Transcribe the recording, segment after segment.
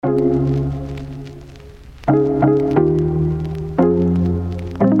Hello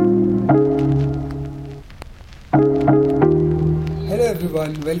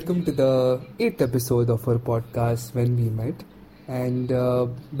everyone, welcome to the 8th episode of our podcast When We Met. And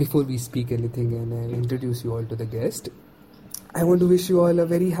before we speak anything and I introduce you all to the guest, I want to wish you all a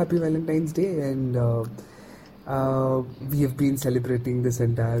very happy Valentine's Day. And we have been celebrating this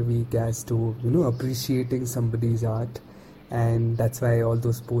entire week as to, appreciating somebody's art. And that's why all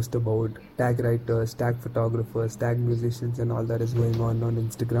those posts about tag writers, tag photographers, tag musicians and all that is going on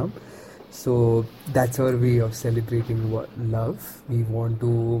Instagram. So that's our way of celebrating love. We want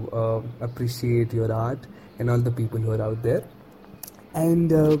to appreciate your art and all the people who are out there.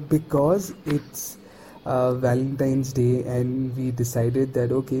 And because it's Valentine's Day and we decided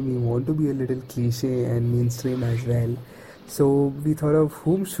that okay, we want to be a little cliche and mainstream as well. So we thought of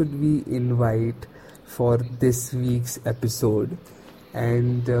whom should we invite for this week's episode.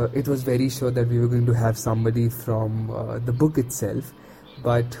 And it was very sure that we were going to have somebody from the book itself,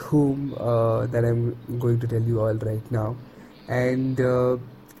 but whom that I'm going to tell you all right now. And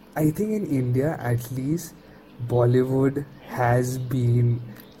I think in India at least, Bollywood has been,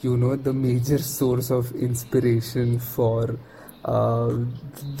 the major source of inspiration for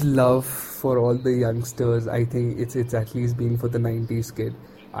love for all the youngsters. I think it's at least been for the 90s kid.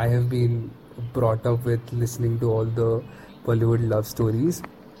 I have been brought up with listening to all the Bollywood love stories.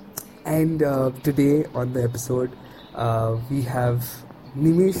 And today on the episode, we have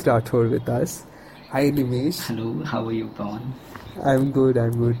Nimesh Rathod with us. Hi Nimesh. Hello, how are you, Pawan? I'm good.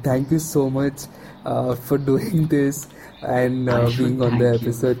 Thank you so much for doing this and being on the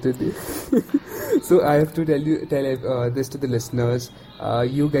episode today. So I have to tell this to the listeners.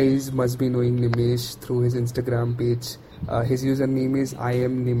 You guys must be knowing Nimesh through his Instagram page. His username is I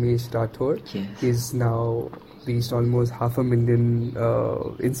am Nimesh Rathod. Yes. He's now reached almost 500,000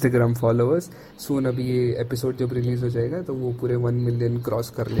 Instagram followers. Soon अभी ये episode जब release हो जाएगा तो वो पूरे 1 million cross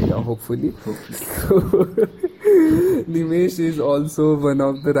कर लेगा hopefully. So Nimesh is also one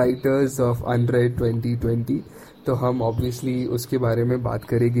of the writers of Unread 2020. तो हम obviously उसके बारे में बात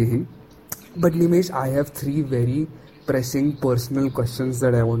करेंगे ही. But Nimesh, I have 3 very pressing personal questions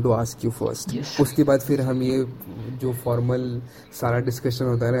that I want to ask you first. Yes. उसके बाद फिर हम ये जो फॉर्मल सारा डिस्कशन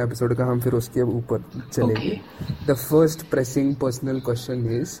होता है ना एपिसोड का, हम फिर उसके ऊपर चलेंगे. The first pressing personal question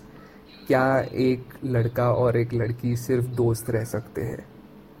is, क्या एक लड़का और एक लड़की सिर्फ दोस्त रह सकते हैं?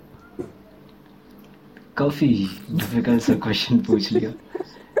 काफी डिफिकल्ट सा क्वेश्चन पूछ लिया,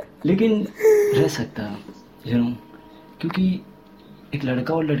 लेकिन रह सकता है क्योंकि एक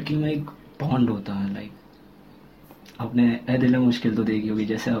लड़का और लड़की में एक बॉन्ड होता है. लाइक आपने ए दिल है मुश्किल तो देखी होगी,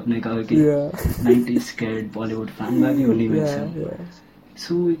 जैसे आपने कहा कि 90s कैड बॉलीवुड फैन मैं भी उन्हीं में से.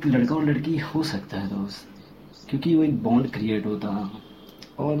 सो एक लड़का और लड़की हो सकता है दोस्त, क्योंकि वो एक बॉन्ड क्रिएट होता है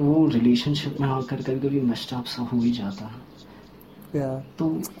और वो रिलेशनशिप में आकर कभी कभी मेस्ड अप सा हो ही जाता है. So,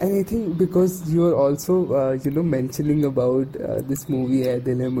 and I think because you are also mentioning about this movie "Ae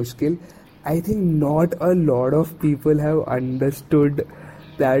Dil Hai Mushkil," I think not a lot of people have understood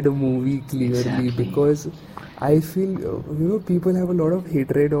that movie clearly. Exactly. Because I feel people have a lot of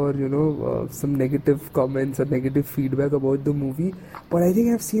hatred or some negative comments or negative feedback about the movie, but I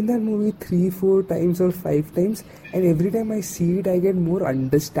think I've seen that movie 3-4 times or 5 times, and every time I see it I get more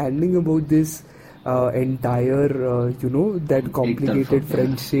understanding about this entire that complicated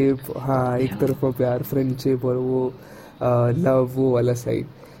friendship. हाँ, एक तरफा प्यार, friendship और वो love, वो वाला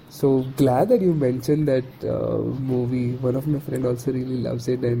side. So glad that you mentioned that movie. One of my friend also really loves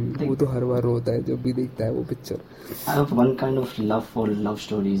it, and वो तो हर बार रोता है जब भी देखता है वो picture. I have one kind of love for love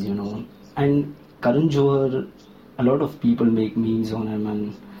stories, and Karan Johar, a lot of people make memes on him,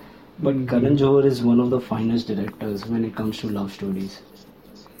 but Karan Johar is one of the finest directors when it comes to love stories.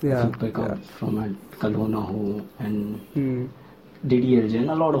 Yeah. If you pick up from Kal Ho Na Ho and DDLJ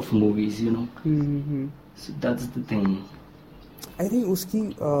and a lot of movies, So that's the thing. I think उसकी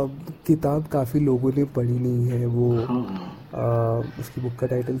किताब काफ़ी लोगों ने पढ़ी नहीं है. वो उसकी बुक का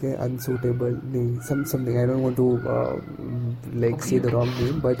टाइटल क्या है? अनसूटेबल नहीं, something I don't want to say the wrong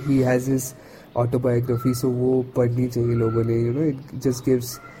name, but he has his autobiography, so वो पढ़नी चाहिए लोगों ने. It just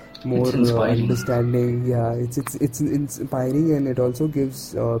gives more understanding. Yeah, it's inspiring, and it also gives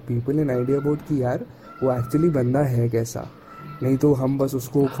people an idea about कि यार वो actually बंदा है कैसा. नहीं तो हम बस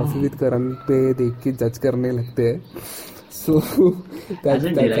उसको खफी विद करण पे देख के जज करने लगते हैं. So that's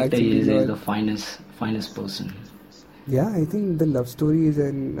actually he is the finest person. Yeah, I think the love stories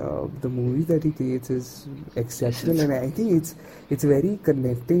and the movies that he creates is exceptional, and I think it's very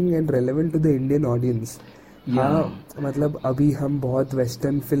connecting and relevant to the Indian audience. हाँ मतलब अभी हम बहुत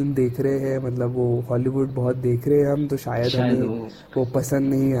western film देख रहे हैं, मतलब वो हॉलीवुड बहुत देख रहे हैं हम, तो शायद शायद हमें वो वो पसंद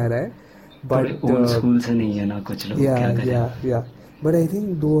नहीं आ रहा है, थोड़े बट ओल्ड स्कूल से नहीं है ना कुछ लोग, या क्या करें। या बट आई थिंक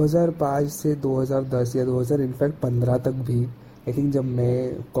 2005 से 2010 या 2000 इनफैक्ट 15 तक भी, आई थिंक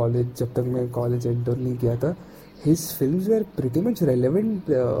जब तक मैं कॉलेज एंटर नहीं किया था, his films were pretty much relevant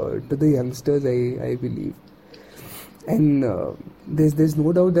to the youngsters, I believe. And there's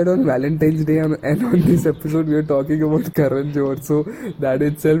no doubt that on Valentine's Day and on this episode we are talking about Karan Johar, so that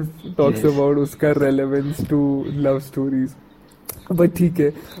itself talks yes. about उसका relevance to love stories. But ठीक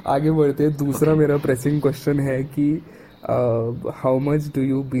है, आगे बढ़ते हैं। दूसरा okay. मेरा pressing question है कि how much do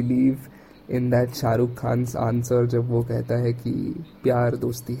you believe in that Shahrukh Khan answer जब वो कहता है कि प्यार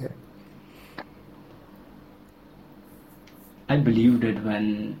दोस्ती है? I believed it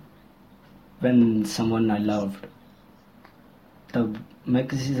when someone I loved, तब मैं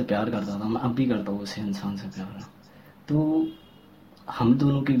किसी से प्यार करता था, मैं अब भी करता हूँ उसी इंसान से प्यार। तो हम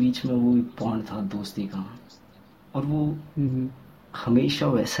दोनों के बीच में वो बॉन्ड था दोस्ती का, और वो हमेशा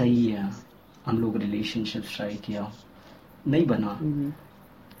वैसा ही है। हम लोग रिलेशनशिप ट्राई किया, नहीं बना,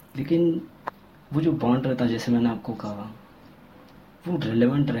 लेकिन वो जो बॉन्ड रहता, जैसे मैंने आपको कहा, वो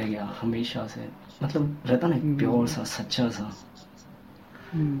रिलेवेंट रह गया हमेशा से। मतलब रहता ना प्योर सा, सच्चा सा,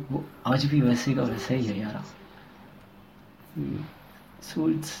 वो आज भी वैसे का वैसा ही है यार। So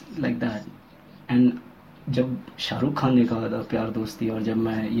it's like that. And जब शाहरुख खान ने कहा था प्यार दोस्ती, और जब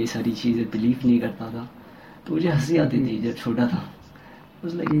मैं ये सारी चीज़ें बिलीव नहीं करता था, तो मुझे हंसी आती थी जब छोटा था।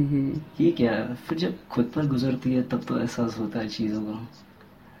 उस लाइक ये क्या है? फिर जब खुद पर गुजरती है तब तो एहसास होता है चीज़ों का।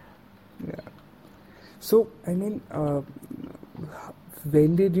 So, I mean,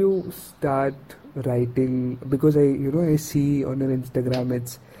 when did you start writing? Because I see on your Instagram,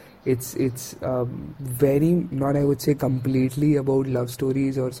 it's very, not I would say completely about love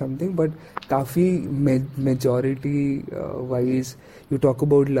stories or something, but काफी majority wise you talk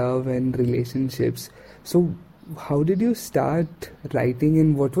about love and relationships. So, how did you start writing,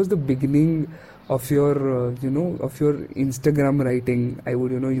 and what was the beginning of your of your Instagram writing? I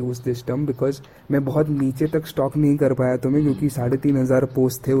would use this term because मैं बहुत नीचे तक stock नहीं कर पाया तुम्हें, क्योंकि 3,500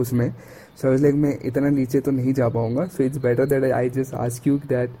 post थे उसमें, so I was like मैं इतना नीचे तो नहीं जा पाऊंगा, so it's better that I just ask you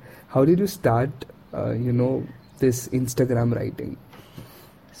that how did you start this Instagram writing?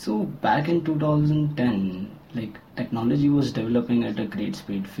 So back in 2010, like technology was developing at a great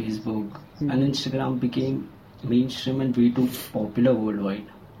speed. Facebook and Instagram became mainstream and way too popular worldwide.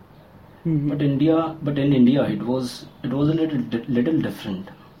 But in India, it was a little different.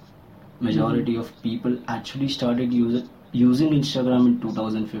 Majority of people actually started using Instagram in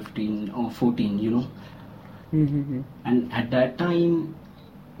 2015 or 14, And at that time,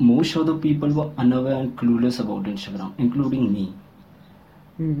 most of the people were unaware and clueless about Instagram, including me.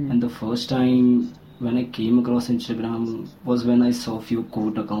 And the first time when I came across Instagram was when I saw few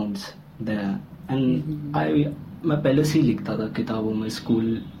quote accounts there. And मैं पहले से ही लिखता था किताबों में, school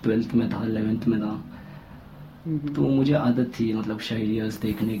 12th में था, 11th में था, तो मुझे आदत थी मतलब शायरियाँ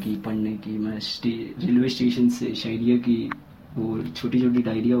देखने की, पढ़ने की। मैं रेलवे स्टेशन से शायरिया की वो छोटी छोटी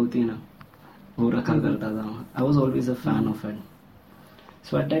डायरिया होती है ना, वो रखा करता था। I was always a fan of it.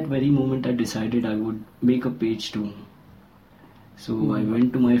 So at that very moment I decided I would make a page too. So I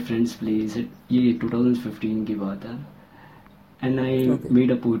went to my friends place, ये 2015 की बात है, and I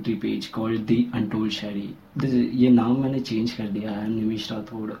made a poetry page called The Untold Shairi. ये नाम मैंने change कर दिया है, निमिष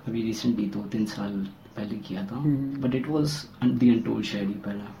राठौड़ अभी रिसेंटली 2-3 साल पहले किया था, but it was The Untold Shairi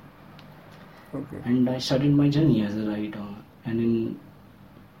पहला. And I started my journey as a writer,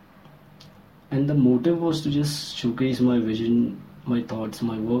 and the motive was to just showcase my vision, my thoughts,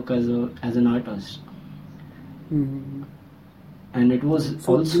 my work as an artist. And it was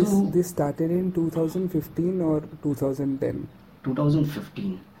so also this started in 2015 or 2010?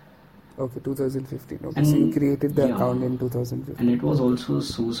 2015. Okay, 2015. Okay, And so you created the account in 2015. And it was also a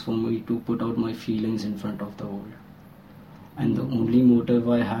source for me to put out my feelings in front of the world. And the only motive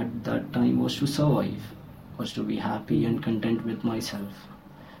I had that time was to survive, was to be happy and content with myself.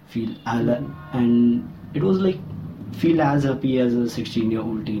 And it was like feel as happy as a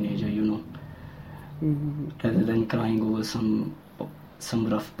 16-year-old teenager, rather than crying over some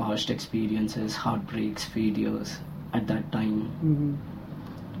rough past experiences, heartbreaks, failures at that time.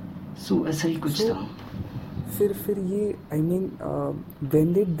 So ऐसा ही कुछ था। फिर ये I mean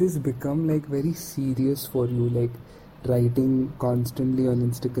when did this become like very serious for you, like writing constantly on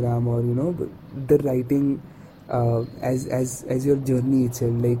Instagram, or the writing as your journey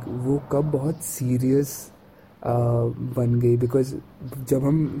itself, like वो कब बहुत serious बन गई? बिकॉज जब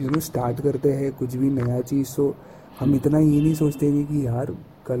हम स्टार्ट करते हैं कुछ भी नया चीज़, तो हम इतना ये नहीं सोचते हैं कि यार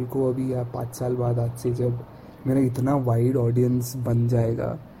कल को अभी या 5 साल बाद आज से जब मेरा इतना वाइड ऑडियंस बन जाएगा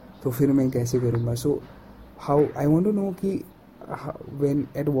तो फिर मैं कैसे करूँगा. So how I want to know कि when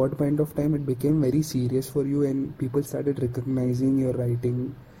at what point of time it became very serious for you and people started recognizing your writing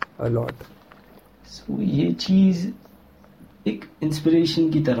a lot. So ये चीज़ एक इंस्पिरेशन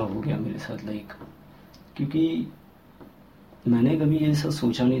की तरह हो गया मेरे साथ, लाइक क्योंकि मैंने कभी ऐसा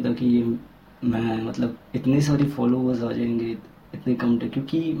सोचा नहीं था कि ये मैं मतलब इतने सारे फॉलोअर्स आ जाएंगे इतने कम टाइम,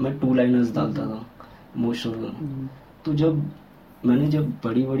 क्योंकि मैं 2 लाइनर्स डालता था मोस्ट ऑफ द. तो जब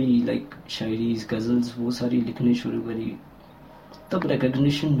बड़ी बड़ी लाइक शायरीज गज़ल्स वो सारी लिखनी शुरू करी तब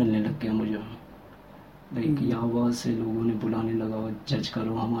रिकग्निशन मिलने लग गया मुझे. लाइक यहाँ से लोगों ने बुलाने लगा, जज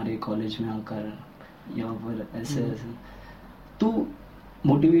करो हमारे कॉलेज में आकर या फिर ऐसे ऐसे, तो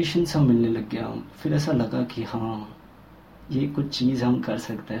मोटिवेशन सा मिलने लग गया. फिर ऐसा लगा कि हाँ ये कुछ चीज़ हम कर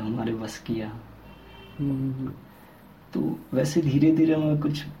सकते हैं, हमारे बस किया. तो वैसे धीरे धीरे मैं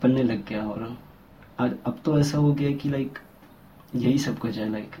कुछ बनने लग गया. और अब तो ऐसा हो गया कि लाइक यही सब कुछ है.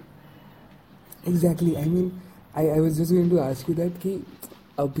 Like exactly, I mean I was just going to ask you that कि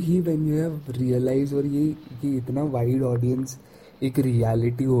अभी when you have realized और ये इतना wide audience एक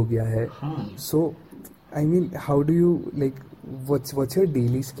reality हो गया है. So I mean how do you like what's your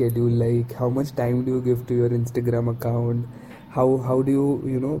daily schedule like? How much time do you give to your Instagram account? How do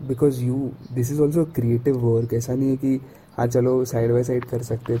you know, because this is also a creative work. ऐसा नहीं है कि हाँ चलो side by side कर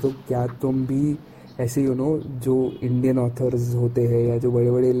सकते. तो क्या तुम भी ऐसे जो इंडियन ऑथर्स होते हैं या जो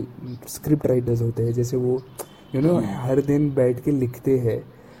बड़े बड़े स्क्रिप्ट राइटर्स होते हैं जैसे वो हर दिन बैठ के लिखते हैं,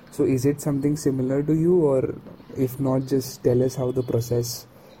 so is it something similar to you, or if not just tell us how the process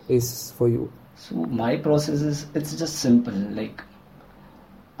is for you? So my process is, it's just simple, like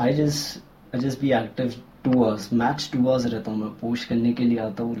I just be active 2 hours, max 2 hours रहता हूँ मैं, post करने के लिए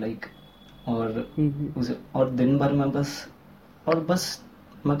आता हूँ like, और दिन भर मैं बस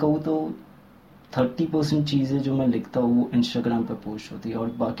मैं कहूँ तो 30% चीज़ें जो मैं लिखता हूँ वो इंस्टाग्राम पे पोस्ट होती है, और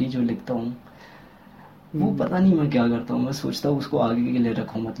बाकी जो लिखता हूँ वो पता नहीं मैं क्या करता हूँ. मैं सोचता हूँ उसको आगे के लिए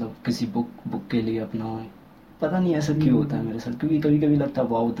रखूँ, मतलब किसी बुक के लिए अपना. पता नहीं ऐसा क्यों होता है मेरे साथ, क्योंकि कभी कभी लगता है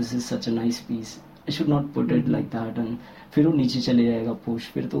wow this is such a nice piece, I should not put it like that, and फिर वो नीचे चले जाएगा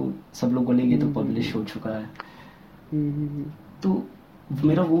पोस्ट, फिर तो सब लोग बोलेंगे तो पब्लिश हो चुका है. तो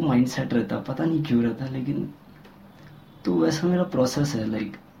मेरा वो माइंड सेट रहता है, पता नहीं क्यों रहता है, लेकिन तो वैसा मेरा प्रोसेस है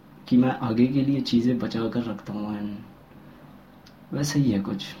लाइक कि मैं आगे के लिए चीज़ें बचा कर रखता हूँ, एंड वैसा ही है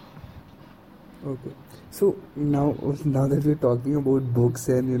कुछ. Okay. So now that we're talking about books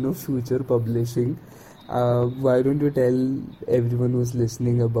and future publishing, why don't you tell everyone who's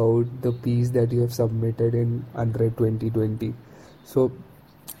listening about the piece that you have submitted in Unread 2020? So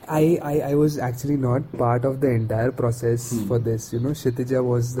I was actually not part of the entire process for this. Kshitija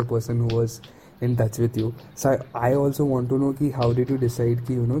was the person who was in touch with you. So I also want to know कि how did you decide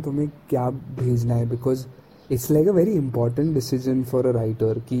कि तुम्हें क्या भेजना है, because it's like a very important decision for a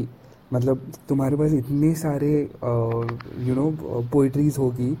writer कि मतलब तुम्हारे पास इतने सारे पोइट्रीज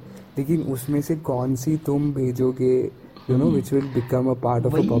होगी, लेकिन उसमें से कौन सी तुम भेजोगे which will become a part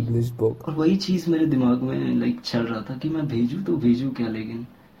of a published book. और वही चीज़ मेरे दिमाग में लाइक चल रहा था कि मैं भेजूँ क्या, लेकिन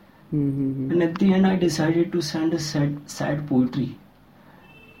and at the end I decided to send a sad poetry.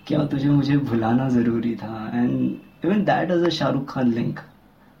 क्या तुझे मुझे भुलाना ज़रूरी था, and even that has a Shahrukh Khan link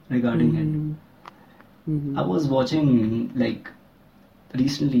regarding it. I was watching like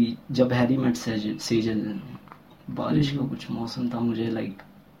recently जब हैरी मेट सेजल, बारिश का कुछ मौसम था, मुझे लाइक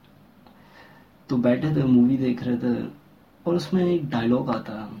तो बैठे थे मूवी देख रहे थे, और उसमें एक डायलॉग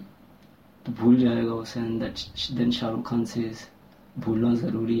आता है तो भूल जाएगा उसे, एंड देन शाहरुख खान से भूलना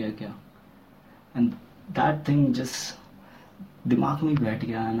ज़रूरी है क्या, एंड दैट थिंग जस्ट दिमाग में बैठ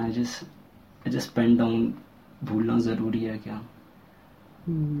गया, and I just pen down भूलना ज़रूरी है क्या.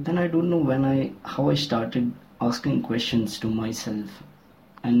 Then I don't know how I started asking questions to my self,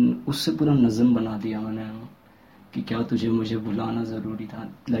 and उससे पूरा नज़म बना दिया मैंने कि क्या तुझे मुझे भुलाना ज़रूरी था.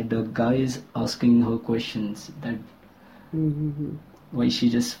 Like the guy is asking her questions that why she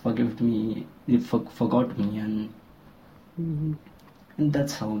just फॉरगिव्ड me, forgot me, and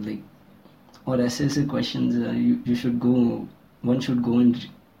that's how like. और ऐसे questions you should go, one should go and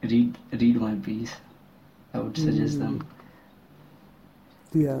read my piece. I would suggest them.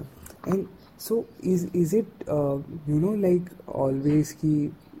 Yeah, and so is it like always कि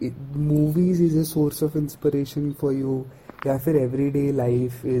movies is a source of inspiration for you, या फिर everyday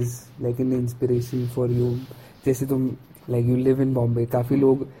life is like an inspiration for you? जैसे तुम like you live in Bombay, काफ़ी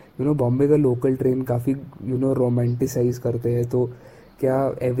लोग बॉम्बे का local train काफ़ी romanticise करते हैं, तो क्या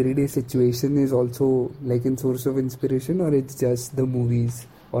everyday situation is also like in source of inspiration, or it's just the movies?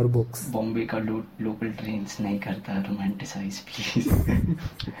 और बुक्स. बॉम्बे का लोकल ट्रेन्स नहीं करता रोमांटिसाइज प्लीज.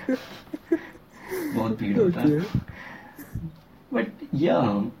 बहुत भीड़ होता है. Okay. बट या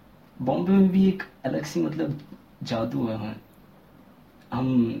बॉम्बे में भी एक अलग सी मतलब जादू है.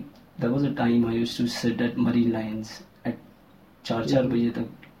 हम there was a time I used to sit at Marine Lines at 4 बजे तक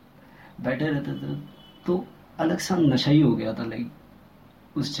बैठे रहते थे. तो अलग सा नशा ही हो गया था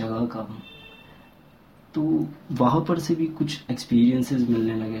लाइक उस जगह का. तो वहाँ पर से भी कुछ एक्सपीरियंसेस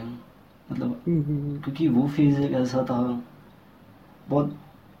मिलने लगे मतलब, क्योंकि वो फेज एक ऐसा था बहुत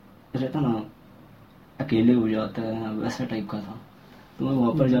रहता ना अकेले हो जाता है वैसा टाइप का था. तो मैं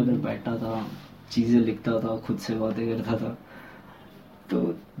वहाँ पर जाकर बैठा था, चीज़ें लिखता था, खुद से बातें करता था. तो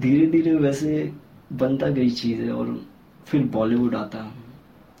धीरे धीरे वैसे बनता गई चीज़ें. और फिर बॉलीवुड आता है.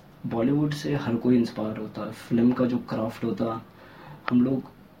 बॉलीवुड से हर कोई इंस्पायर होता है. फिल्म का जो क्राफ्ट होता है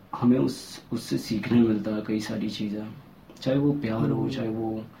हमें उससे सीखने मिलता है कई सारी चीज़ें. चाहे वो प्यार हो, चाहे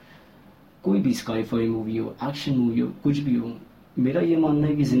वो कोई भी स्काईफाई मूवी हो, एक्शन मूवी हो, कुछ भी हो. मेरा ये मानना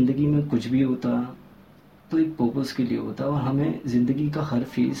है कि ज़िंदगी में कुछ भी होता है तो एक पर्पस के लिए होता है. और हमें ज़िंदगी का हर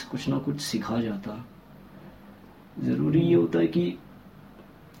फेज कुछ ना कुछ सिखा जाता है. ज़रूरी ये होता है कि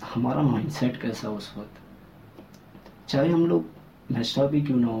हमारा माइंडसेट कैसा उस वक्त, चाहे हम लोग नशा भी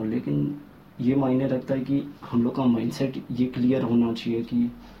क्यों ना हो, लेकिन ये मायने रखता है कि हम लोग का माइंडसेट ये क्लियर होना चाहिए कि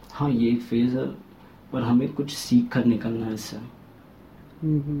हाँ ये एक फेज है पर हमें कुछ सीख कर निकलना है इससे.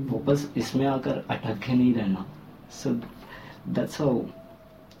 वापस इसमें आकर अटक के नहीं रहना. So that's how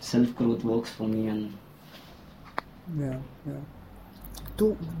self growth works for me. And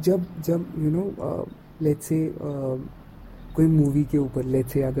तो जब जब लेट्स से कोई मूवी के ऊपर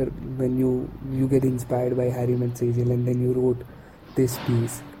लेट्स से अगर when you get inspired by Harry met Sejal and then you wrote this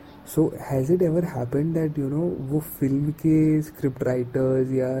piece, so has it ever happened that वो film के script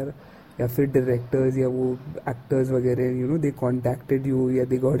writers या फिर डायरेक्टर्स या वो एक्टर्स वगैरह दे कॉन्टैक्टेड यू या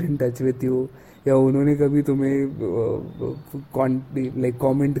they got in touch with you, या उन्होंने कभी तुम्हें लाइक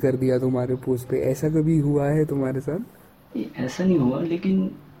कमेंट कर दिया तुम्हारे पोस्ट पे? ऐसा कभी हुआ है तुम्हारे साथ? ऐसा नहीं हुआ,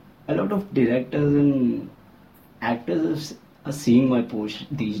 लेकिन a lot of directors and actors are seeing my post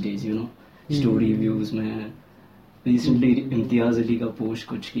these days, story views में. Recently इम्तियाज अली का पोस्ट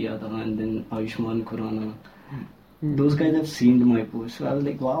कुछ किया था, and then Ayushman Khurana. Those guys have seen my post, so I was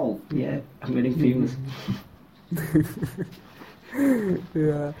like, wow, yeah, I'm getting famous.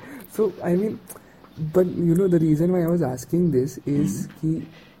 Yeah. So I mean, but the reason why I was asking this is ki,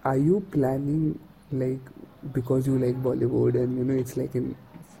 are you planning, like, because you like Bollywood and it's like a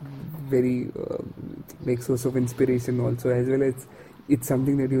very like source of inspiration also, as well as it's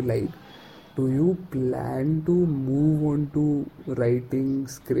something that you like, do you plan to move on to writing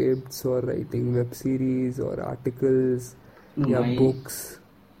scripts or writing web series or articles or books?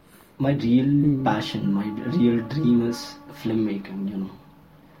 My real passion, my real dream is filmmaking,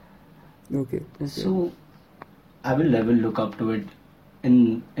 Okay. So I will look up to it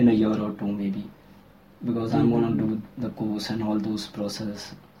in a year or two maybe, because I'm gonna do the course and all those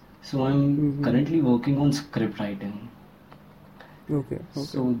process. So I'm currently working on script writing. Okay.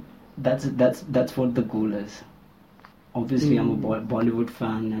 So that's what the goal is. Obviously I'm a Bollywood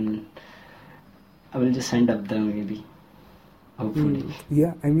fan and I will just end up there maybe, hopefully.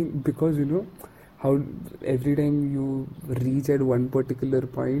 Yeah, I mean, because how every time you reach at one particular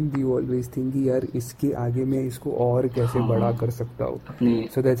point you always think कि यार इसके आगे मैं इसको और कैसे बड़ा कर सकता हूँ.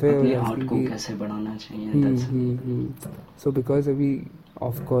 So that's why अपने आर्ट को कैसे बढ़ाना चाहिए. So because अभी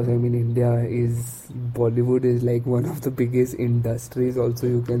of course I mean India is Bollywood is like one of the biggest industries also,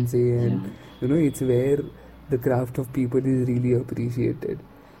 you can say, and it's where the craft of people is really appreciated.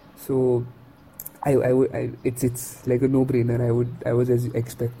 So it's like a no-brainer. I was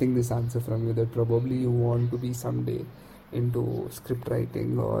expecting this answer from you, that probably you want to be someday into script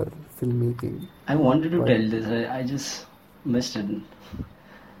writing or filmmaking. I wanted to tell this, I just missed it,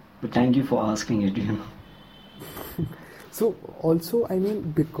 but thank you for asking it. So also I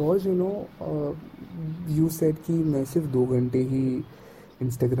mean, because you said कि मैं सिर्फ 2 घंटे ही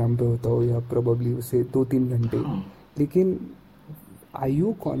Instagram पे होता हूँ या probably उसे 2-3 घंटे, लेकिन are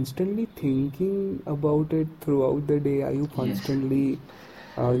you constantly thinking about it throughout the day? Are you constantly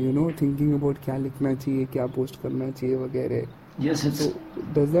thinking about क्या लिखना चाहिए, क्या पोस्ट करना चाहिए वगैरह? Yes, it's, so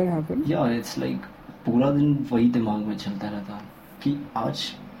does that happen? Yeah, it's like पूरा दिन वही दिमाग में चलता रहता है कि आज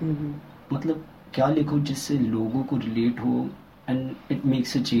मतलब क्या लिखो जिससे लोगों को रिलेट हो and it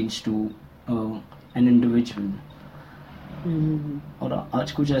makes a change to an individual. और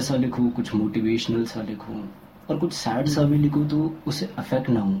आज कुछ ऐसा लिखो, कुछ मोटिवेशनल सा लिखो, और कुछ सैड सा भी लिखो तो उसे अफेक्ट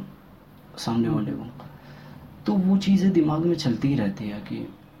ना हो सामने वाले को. तो वो चीज़ें दिमाग में चलती ही रहती है कि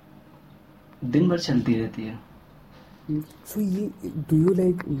दिन भर चलती रहती है. So ये do you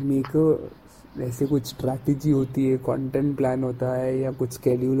like make a ऐसे कुछ strategy होती है, content plan होता है या कुछ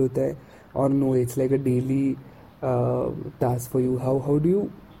schedule होता है, or no, it's like a daily task for you. How do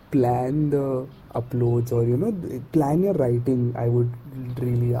you plan the uploads, or plan your writing? I would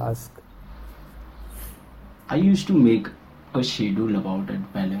really ask. I used to make a schedule about it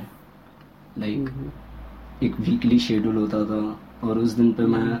पहले, like एक weekly schedule होता था और उस दिन पे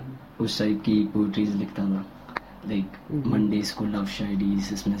मैं उस टाइप की पोइट्रीज लिखता था, लाइक मंडेज को लव शायरीज,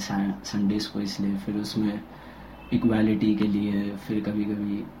 इसमें संडेज को इसलिए, फिर उसमें इक्वालिटी के लिए, फिर कभी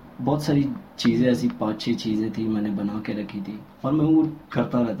कभी बहुत सारी चीज़ें ऐसी 5-6 चीज़ें थी मैंने बना के रखी थी और मैं वो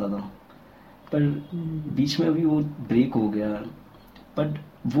करता रहता था। पर बीच में अभी वो ब्रेक हो गया, बट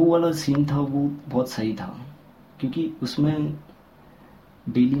वो वाला सीन था वो बहुत सही था क्योंकि उसमें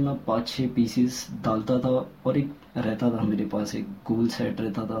डेली मैं 5-6 पीसेस डालता था और एक रहता था मेरे पास, एक गोल सेट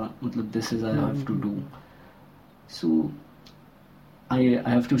रहता था, मतलब this is I have to do, so I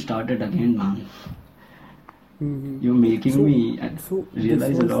have to start it again man. You're making me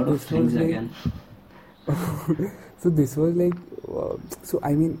realize a lot of things again. So this was like, so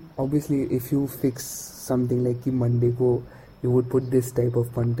I mean, obviously, if you fix something like कि Monday को you would put this type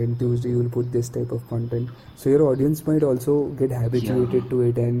of content, Tuesday you will put this type of content, so your audience might also get habituated to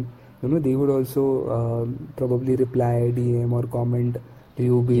it, and they would also probably reply, DM or comment to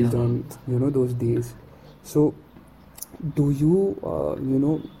you based on those days. So do you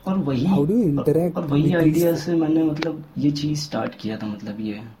और वही how do you interact और वही with idea these? से मैंने मतलब ये चीज start किया था, मतलब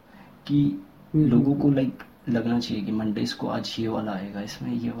ये कि लोगों को लाइक लगना चाहिए कि मंडेज को आज ये वाला आएगा,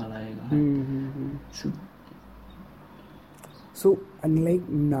 इसमें ये वाला आएगा। So and like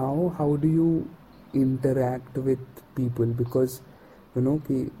now how do you interact with people, because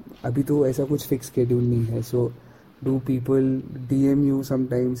कि अभी तो ऐसा कुछ फिक्स शेड्यूल नहीं है, so do people DM you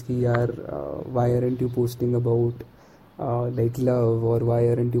sometimes कि यार why aren't you posting about like love, or why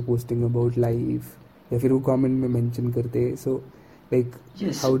aren't you posting about life, या फिर वो कमेंट में मेंशन करते, so like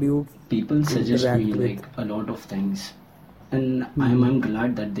Yes, how do you people suggest interact me with like a lot of things, and I'm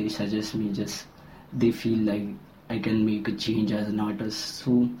glad that they suggest me. Just they feel like I can make a change as an artist,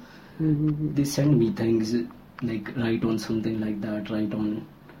 so they send me things like write on something like that, write on.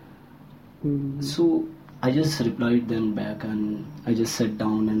 So I just replied them back, and I just sat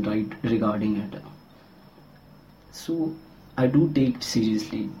down and write regarding it. So I do take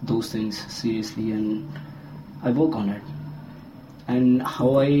seriously those things seriously, and I work on it. And how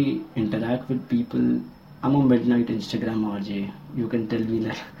I interact with people, I'm a midnight Instagram RJ. You can tell me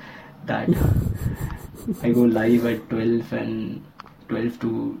like that. I go live at 12 and 12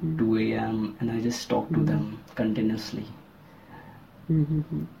 to 2 a.m. and I just talk to them continuously.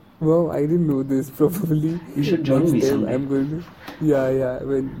 Wow, I didn't know this. Probably You should join next me time someday. I'm going to. Yeah.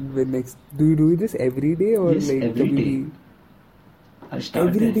 When next, do you do this every day, or Yes, like every कभी day. भी- I start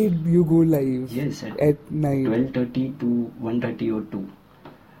every day you go live? Yes, at night. 12:30 to 1:30 or 2.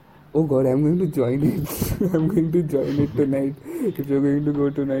 Oh God, I'm going to join it. I'm going to join it tonight. If you're going to go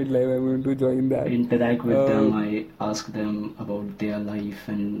tonight live, I'm going to join I that. interact with them. I ask them about their life,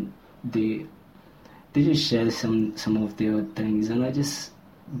 and they just share some of their things, and I just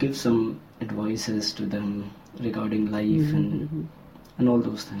give some advices to them regarding life and all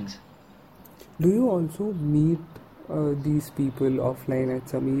those things. Do you also meet these people offline at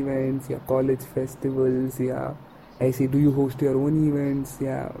some events, yeah, college festivals, yeah? I see. Do you host your own events?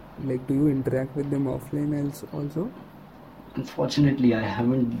 Yeah, like do you interact with them offline also? Unfortunately, I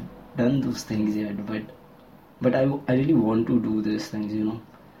haven't done those things yet, but I really want to do these things.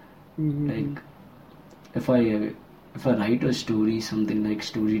 Like if I write a story, something like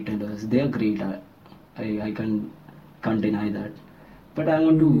storytellers, they are great. I can't deny that. But I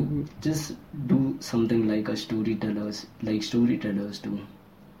want to just do something like storytellers do.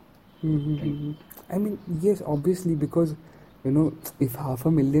 I mean, yes, obviously, because if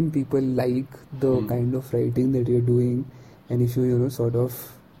 500,000 people like the kind of writing that you're doing, and if you sort of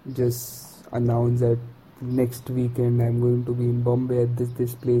just announce that next weekend I'm going to be in Bombay at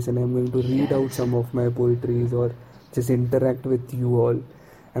this place, and I'm going to read out some of my poetries, or just interact with you all,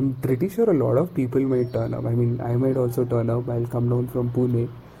 I'm pretty sure a lot of people might turn up. I mean, I might also turn up. I'll come down from Pune.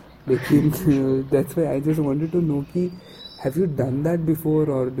 That's why I just wanted to know ki, have you done that before,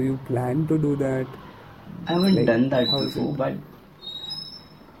 or do you plan to do that? I haven't Like, done that how is before, it? but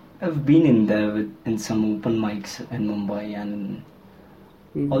I've been in there in some open mics in Mumbai, and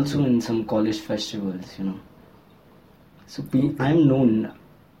also in some college festivals, So I'm known.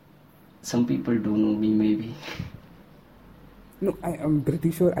 Some people don't know me, maybe. No, I am pretty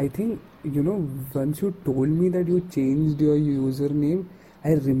sure. I think, once you told me that you changed your username,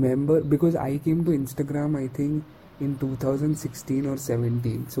 I remember, because I came to Instagram, I think, in 2016 or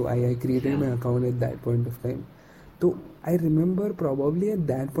 17. So I created my account at that point of time. So I remember probably at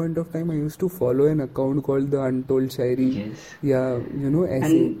that point of time I used to follow an account called the Untold Shairi. Yes. Yeah,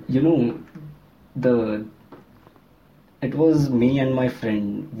 essay. And the it was me and my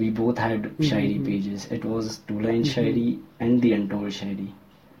friend. We both had Shairi pages. It was two-line Shairi and the Untold Shairi,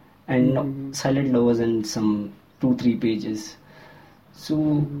 and Silent Lovers and some 2-3 pages. So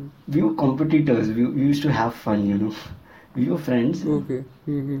we were competitors. We used to have fun. We were friends. Okay.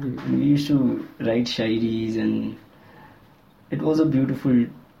 We used to write shairis, and it was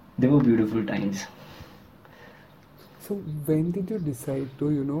they were beautiful times. So when did you decide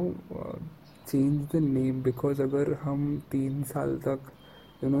to change the name? Because अगर हम 3 साल तक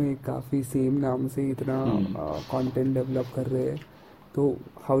एक काफ़ी same नाम से इतना content develop कर रहे हैं, तो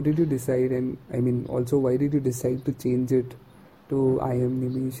how did you decide, and I mean also why did you decide to change it to I am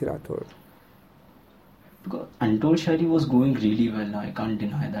Nimish Rathod? Because Untold Shairi was going really well. I can't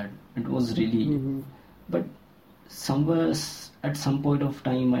deny that. It was really, but somewhere at some point of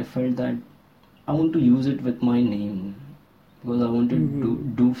time I felt that I want to use it with my name, because I wanted to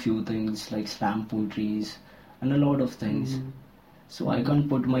do few things like slam poetries and a lot of things. So I can't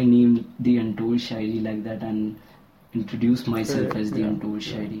put my name, the Untold Shairi, like that and introduce myself as the Untold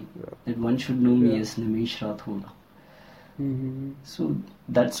Shairi. That one should know me as Nimish Rathod. So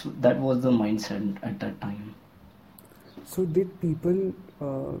that was the mindset at that time. So did people,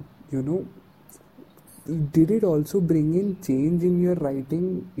 did it also bring in change in your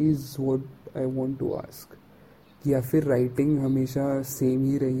writing is what I want to ask. या फिर writing हमेशा same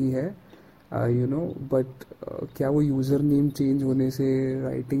ही रही है, but क्या वो user name change होने से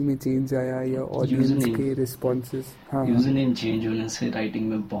writing में चेंज आया या ऑडियंस के रिस्पॉन्सेस? हाँ, यूज़र नेम चेंज होने से राइटिंग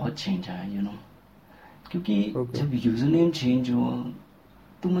में बहुत चेंज आया, क्योंकि जब यूज़र नेम चेंज हुआ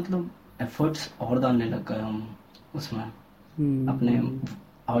तो मतलब एफर्ट्स और डालने लग गए हम उसमें अपने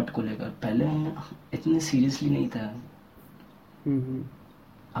आर्ट को लेकर. पहले हम इतने सीरियसली नहीं था.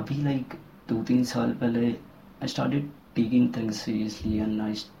 अभी लाइक 2-3 साल पहले I started taking things seriously and I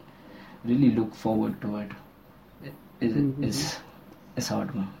really look forward to it. It's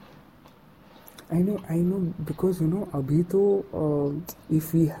hard, man. I know because अभी तो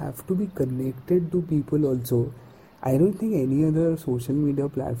if we have to be connected to people also, I don't think any other social media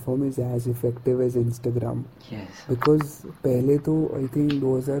platform is as effective as Instagram. Yes. Because पहले तो I think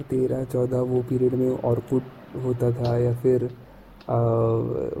 2013-14 वो period में Orkut होता था, या फिर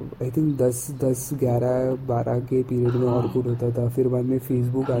आई थिंक 10-11-12 के पीरियड में ऑर्कुट होता था. फिर बाद में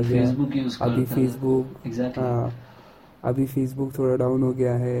फेसबुक आ गया. अभी फेसबुक अभी फेसबुक थोड़ा डाउन हो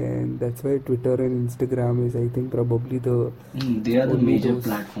गया है, and that's why Twitter and Instagram is I think probably they are the major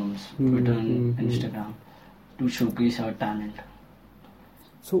platforms, Twitter and Instagram, to showcase our talent.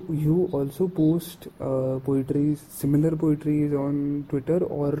 So you also post similar poetries on Twitter,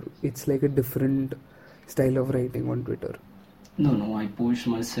 or it's like a different style of writing on Twitter? No, I post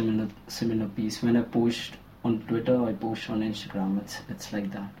my similar piece. When I post on Twitter, I post on Instagram. It's like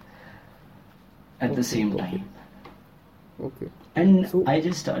that. At the same time. Okay. And so, I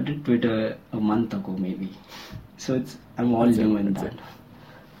just started Twitter a month ago, maybe. So I'm all new in that.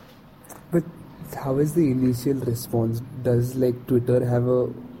 But how is the initial response? Does like Twitter have a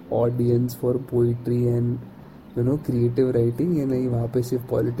audience for poetry and creative writing, या नहीं वहाँ पे सिर्फ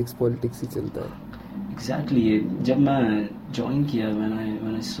politics ही चलता है? Exactly. जब मैं join किया,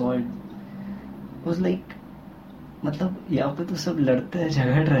 when I saw it, was like, मतलब यहाँ पे तो सब लड़ते हैं,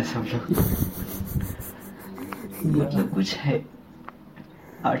 झगड़ रहे हैं सब लोग. मतलब कुछ है,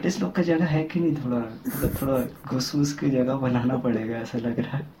 आर्टिस्ट लोग का जगह है कि नहीं? थोड़ा घुस के जगह बनाना पड़ेगा, ऐसा लग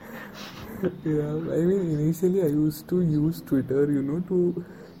रहा है. Yeah, I mean initially I used to use Twitter, to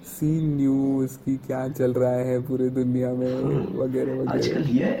see news कि क्या चल रहा है पूरे दुनिया में वगैरह. आजकल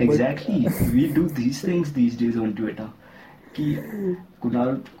ये exactly we do these things these days on Twitter कि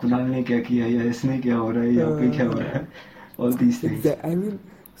कुणाल ने क्या किया, या इसने क्या हो रहा है, यहाँ पे क्या हो रहा है, all these things. I mean,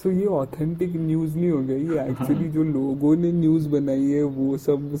 so ये ऑथेंटिक न्यूज नहीं हो गई, ये एक्चुअली जो लोगों ने न्यूज बनाई है वो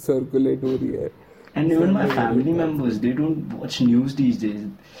सब सर्कुलेट हो रही है. And even my family members, they don't watch news these days.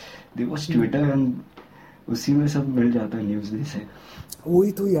 They watch Twitter and उसी में सब मिल जाता है न्यूज से.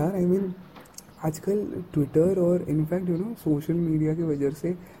 वही तो यार, आई मीन आजकल ट्विटर और इनफैक्ट सोशल मीडिया की वजह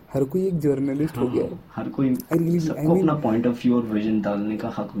से हर कोई एक जर्नलिस्ट हो गया है. हर कोई सबको अपना पॉइंट ऑफ व्यू और विजन डालने का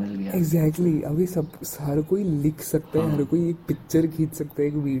हक मिल गया. एग्जैक्टली. अभी हर कोई लिख सकता है, हर कोई एक पिक्चर खींच सकता है,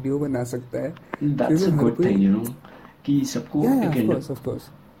 एक वीडियो बना सकता है. That's a good thing, कि सबको एक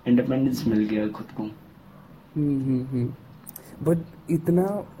इंडिपेंडेंस मिल गया खुद को. बट इतना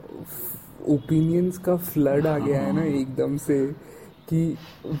ओपिनियंस का फ्लड आ गया है ना एकदम से, कि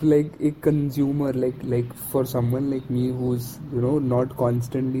like a consumer, like for someone like me who's not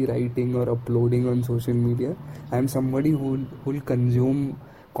constantly writing or uploading on social media, I'm somebody who will consume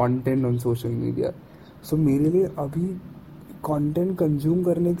content on social media. So मेरे लिए अभी कंटेंट कंज्यूम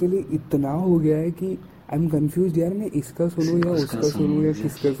करने के लिए इतना हो गया है कि आई एम कंफ्यूज यार, मैं इसका सुनूं या उसका सुनूं या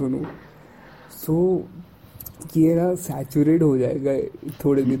किसका सुनूं. सो ये ना सैचुरेट हो जाएगा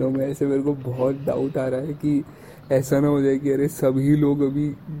थोड़े दिनों में. ऐसे मेरे को बहुत डाउट आ रहा है कि ऐसा ना हो जाए कि अरे सभी लोग अभी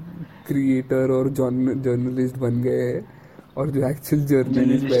क्रिएटर और जर्नलिस्ट बन गए हैं और जो एक्चुअल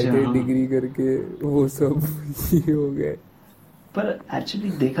जर्नलिस्ट बैठे डिग्री करके वो सब ये हो गए. पर एक्चुअली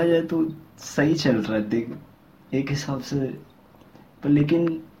देखा जाए तो सही चल रहा है देख एक हिसाब से. पर लेकिन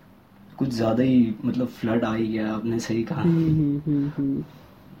कुछ ज़्यादा ही मतलब फ्लड आ ही गया, आपने सही कहा.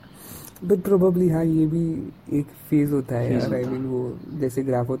 बट प्रोबेबली हाँ, ये भी एक फेज होता है यार. आई मीन वो जैसे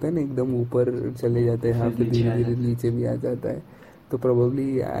ग्राफ होता है ना, एकदम ऊपर चले जाते हैं, हाँ फिर धीरे धीरे नीचे भी आ जाता है. तो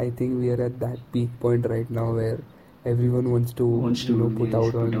probably I think we are at that peak point right now where everyone wants to put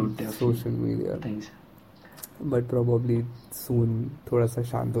out on social media. But probably सून थोड़ा सा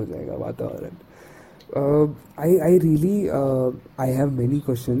शांत हो जाएगा वातावरण. I really I have many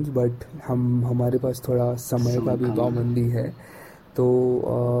questions, but हमारे पास थोड़ा समय का भी पाबंदी है. तो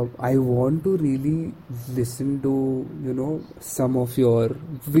I want to really listen to some of your,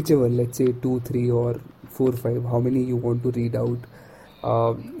 whichever, let's say 2, 3 or 4, 5, how many you want to read out,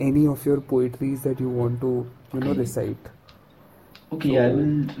 any of your poetries that you want to recite. Okay, so, I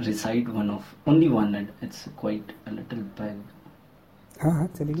will recite only one, and it's quite a little bit. हाँ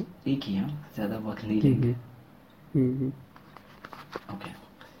चलेगी. एक ही, हाँ ज़्यादा वक्त नहीं लेंगे. Okay.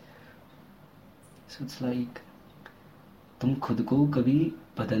 So it's like, तुम खुद को कभी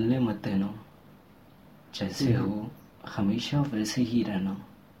बदलने मत देना, जैसे हो हमेशा वैसे ही रहना.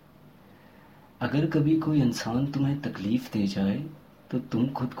 अगर कभी कोई इंसान तुम्हें तकलीफ दे जाए तो तुम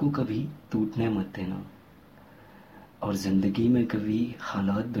खुद को कभी टूटने मत देना. और ज़िंदगी में कभी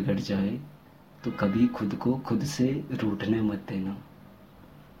हालात बिगड़ जाए तो कभी खुद को खुद से रूठने मत देना.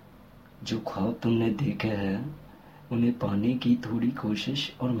 जो ख्वाब तुमने देखे हैं उन्हें पाने की थोड़ी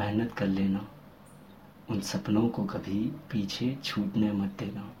कोशिश और मेहनत कर लेना. उन सपनों को कभी पीछे छूटने मत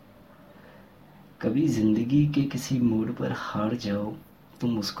देना. कभी ज़िंदगी के किसी मोड़ पर हार जाओ तो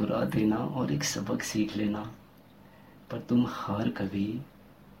मुस्कुरा देना और एक सबक सीख लेना. पर तुम हार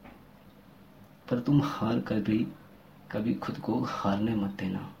कभी खुद को हारने मत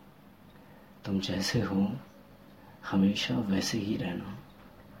देना. तुम जैसे हो हमेशा वैसे ही रहना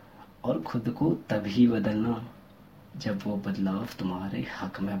और खुद को तभी बदलना जब वो बदलाव तुम्हारे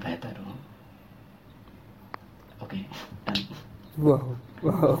हक में बेहतर हो. Okay, done. Wow.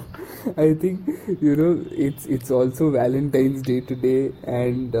 I think it's also Valentine's Day today,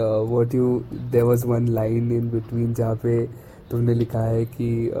 and there was one line in between जहाँ पे तुमने लिखा है कि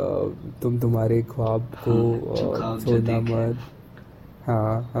तुम तुम्हारे ख्वाब को छोड़ना मत.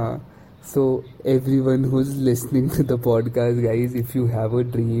 हाँ. So everyone who's listening to the podcast, guys, if you have a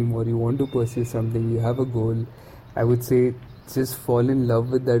dream or you want to pursue something, you have a goal, I would say just fall in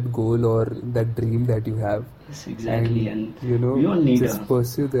love with that goal or that dream that you have. Yes, exactly. And we all need just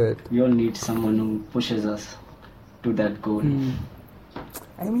pursue that. We all need someone who pushes us to that goal.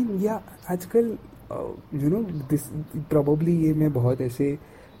 I mean, yeah, आजकल this probably ये मैं बहुत ऐसे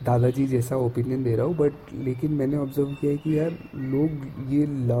दादाजी जैसा opinion दे रहा हूँ, but लेकिन मैंने ऑब्जर्व किया है कि यार लोग ये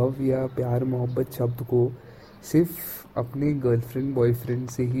लव या प्यार मोहब्बत शब्द को सिर्फ अपने गर्लफ्रेंड बॉयफ्रेंड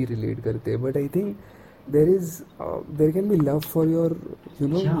से ही रिलेट करते हैं. But I think there can be love for your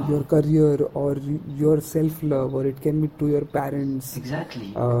your career or your self love, or it can be to your parents, exactly,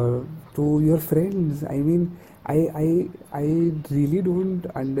 to your friends. I mean, I really don't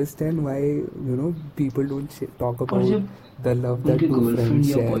understand why people don't talk about the love that two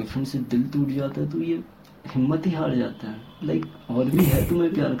friends share. Boyfriend से दिल टूट जाता है तो ये हिम्मत ही हार जाता है. लाइक और भी है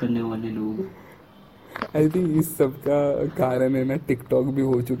तुम्हें प्यार करने वाले लोग. आई थिंक इस सब का कारण है ना, टिकटॉक भी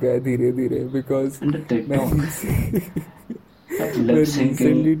हो चुका है धीरे धीरे. बिकॉज मैं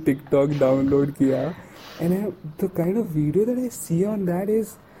रिसेंटली टिकटॉक डाउनलोड किया, and the kind of video that I see on that is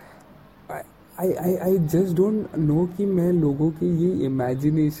I just don't know कि मैं लोगों के ये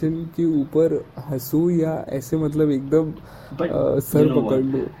इमेजिनेशन के ऊपर हंसूं या ऐसे मतलब एकदम सर पकड़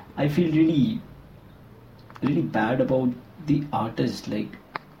लूं. I feel really bad about the artist, like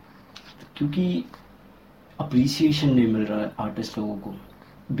क्योंकि अप्रिसिएशन नहीं मिल रहा है आर्टिस्ट लोगों को.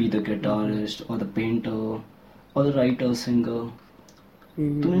 बी द गिटारिस्ट और द पेंटर और द राइटर सिंगर.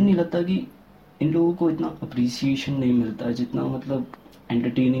 तुम्हें नहीं लगता कि इन लोगों को इतना अप्रिसिएशन नहीं मिलता है जितना मतलब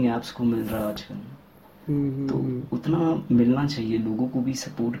एंटरटेनिंग एप्स को मिल रहा है आजकल? तो उतना मिलना चाहिए. लोगों को भी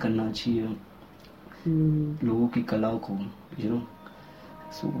सपोर्ट करना चाहिए लोगों की कला को.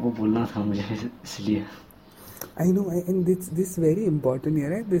 सो वो बोलना था मुझे इसलिए. I know, and this very important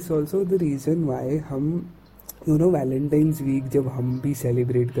here है. This also the reason why हम Valentine's week जब हम भी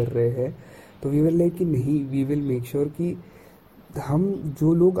celebrate कर रहे हैं, तो we will like कि नहीं, we will make sure कि हम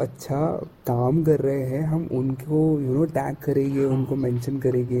जो लोग अच्छा काम कर रहे हैं हम उनको टैग करेंगे, उनको मेंशन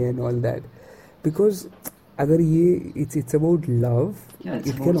करेंगे एंड ऑल दैट, बिकॉज अगर ये it's about love,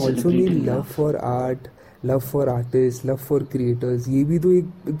 it can also mean love for art, love for artist, love for creators. ये भी तो एक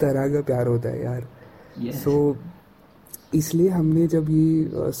तरह का प्यार होता है यार. सो इसलिए हमने जब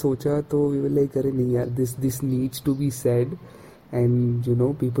ये सोचा तो वी विल लाइक अरे नहीं यार, this needs to be said and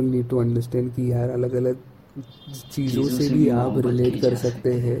people need to understand कि यार अलग अलग चीज़ों से भी आप रिलेट कर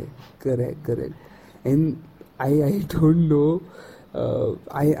सकते हैं. Correct. And I don't know,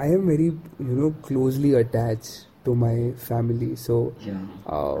 I am very closely attach to my family. So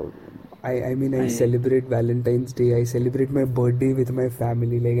I mean I celebrate Valentine's Day, I celebrate my birthday with my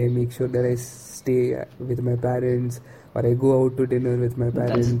family. Like I make sure that I stay with my parents or I go out to dinner with my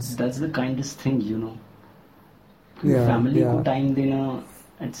parents. That's the kindest thing, family को time देना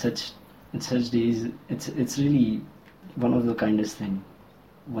at such days, it's really one of the kindest thing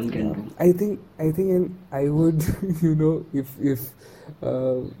one can do. I think and I would if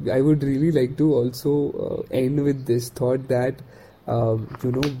I would really like to also end with this thought that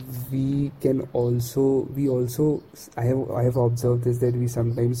we also I have observed this, that we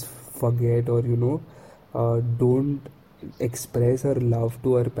sometimes forget or don't express our love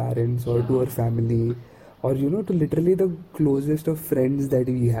to our parents or to our family or to literally the closest of friends that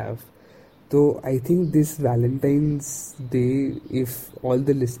we have. So I think this Valentine's Day, if all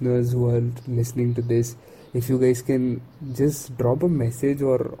the listeners who are listening to this, if you guys can just drop a message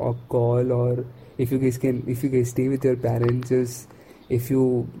or a call, or if you guys stay with your parents, just if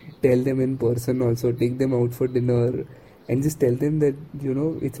you tell them in person also, take them out for dinner and just tell them that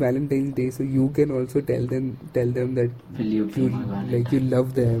it's Valentine's Day, so you can also tell them that you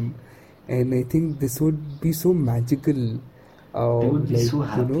love them. And I think this would be so magical. They would be so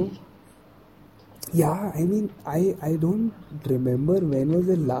happy. Yeah, I mean, I don't remember when was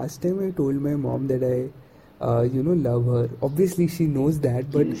the last time I told my mom that I love her. Obviously she knows that,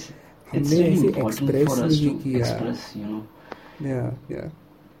 but yes. हमने ऐसे express नहीं किया. Yeah.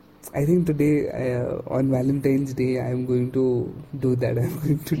 I think today on Valentine's Day I am going to do that. I'm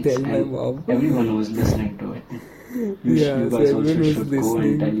going to tell my mom. Everyone who's listening to it, you guys also should go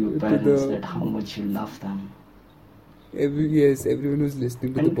and tell your parents that how much you love them. Everyone who's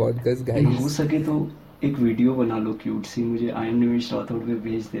listening to the podcast, guys. हो सके तो एक video बना लो cute सी, मुझे I am निमेश राठौड़ पे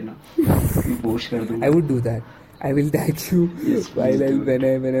भेज देना, मैं पोस्ट कर दूंगा. I would do that. I will tag you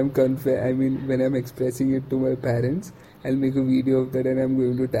when I'm expressing it to my parents. I'll make a video of that and I'm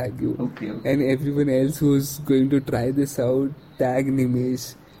going to tag you. Okay. And everyone else who's going to try this out, tag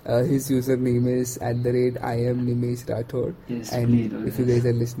Nimesh. His username is @IamNimesh Rathod. Yes, and please, if you guys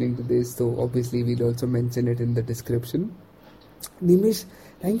are listening to this, so obviously we'll also mention it in the description. Nimesh,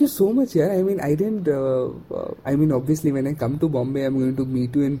 thank you so much, yeah. I mean, obviously when I come to Bombay, I'm going to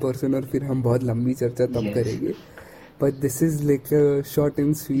meet you in person और फिर हम बहुत लंबी चर्चा तब करेंगे. But this is like a short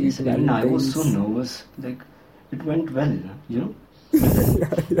and sweet. Yes, and I was so nervous. Like it went well,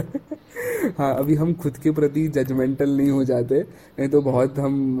 हाँ, अभी हम खुद के प्रति जजमेंटल नहीं हो जाते, नहीं तो बहुत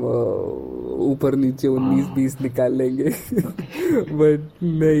हम ऊपर नीचे 19-20 निकाल लेंगे. बट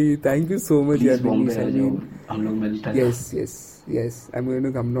नहीं, थैंक यू सो मच यार. हम लोग मिलते हैं. Yes, I'm going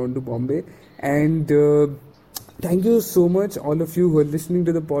to come down to Bombay. And thank you so much, all of you who are listening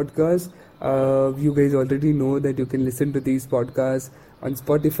to the podcast. You guys already know that you can listen to these podcasts on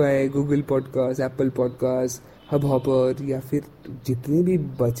Spotify, Google Podcasts, Apple Podcasts, Hubhopper, या फिर जितने भी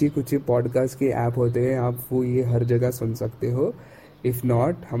बचे कुछ podcast के app होते हैं, आप वो ये हर जगह सुन सकते हो. इफ़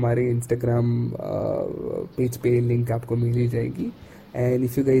नॉट, हमारे इंस्टाग्राम पेज पे लिंक आपको मिल ही जाएगी. And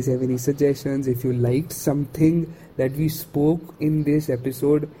if you guys have any suggestions, if you liked something that we spoke in this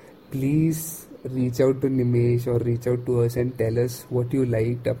episode, please reach out to Nimesh or reach out to us and tell us what you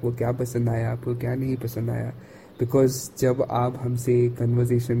liked. आपको क्या पसंद आया, आपको क्या नहीं पसंद आया. Because जब आप हमसे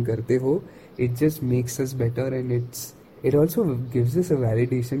conversation करते हो, it just makes us better and it also gives us a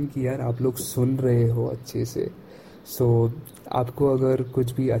validation कि यार आप लोग सुन रहे हो अच्छे से. So आपको अगर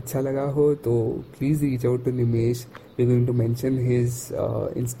कुछ भी अच्छा लगा हो तो please reach out to Nimesh. We're going to mention his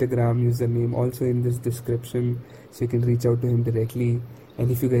Instagram username also in this description, so you can reach out to him directly.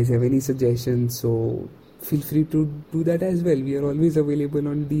 And if you guys have any suggestions, so feel free to do that as well. We are always available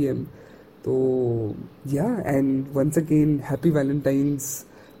on DM. So yeah, and once again, happy Valentine's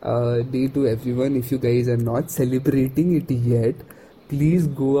Day to everyone. If you guys are not celebrating it yet, please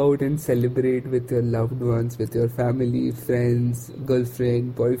go out and celebrate with your loved ones, with your family, friends,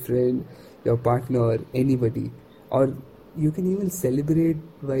 girlfriend, boyfriend, your partner, anybody. Or you can even celebrate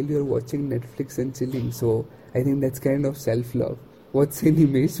while you're watching Netflix and chilling. So I think that's kind of self-love. What's say,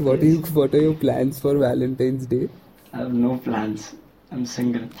 Nimesh? What are your plans for Valentine's Day? I have no plans. I'm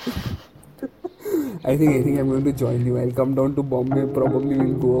single. I think I'm going to join you. I'll come down to Bombay. Probably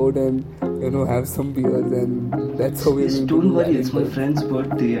we'll go out and have some beers, and that's how we're going to Don't do worry, it's my Valentine's. friend's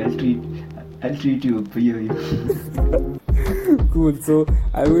birthday. I'll treat you a beer. Cool. So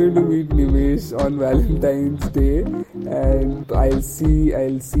I'm going to meet Nimesh on Valentine's Day, and I'll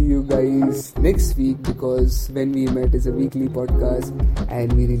see you guys next week, because When We Met is a weekly podcast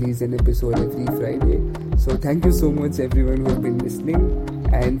and we release an episode every Friday. So thank you so much everyone who's been listening,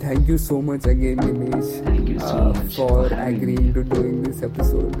 and thank you so much again, Nimesh, Thank you so much for for having agreeing me. to doing this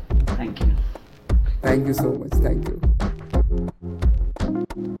episode. Thank you. Thank you so much. Thank you.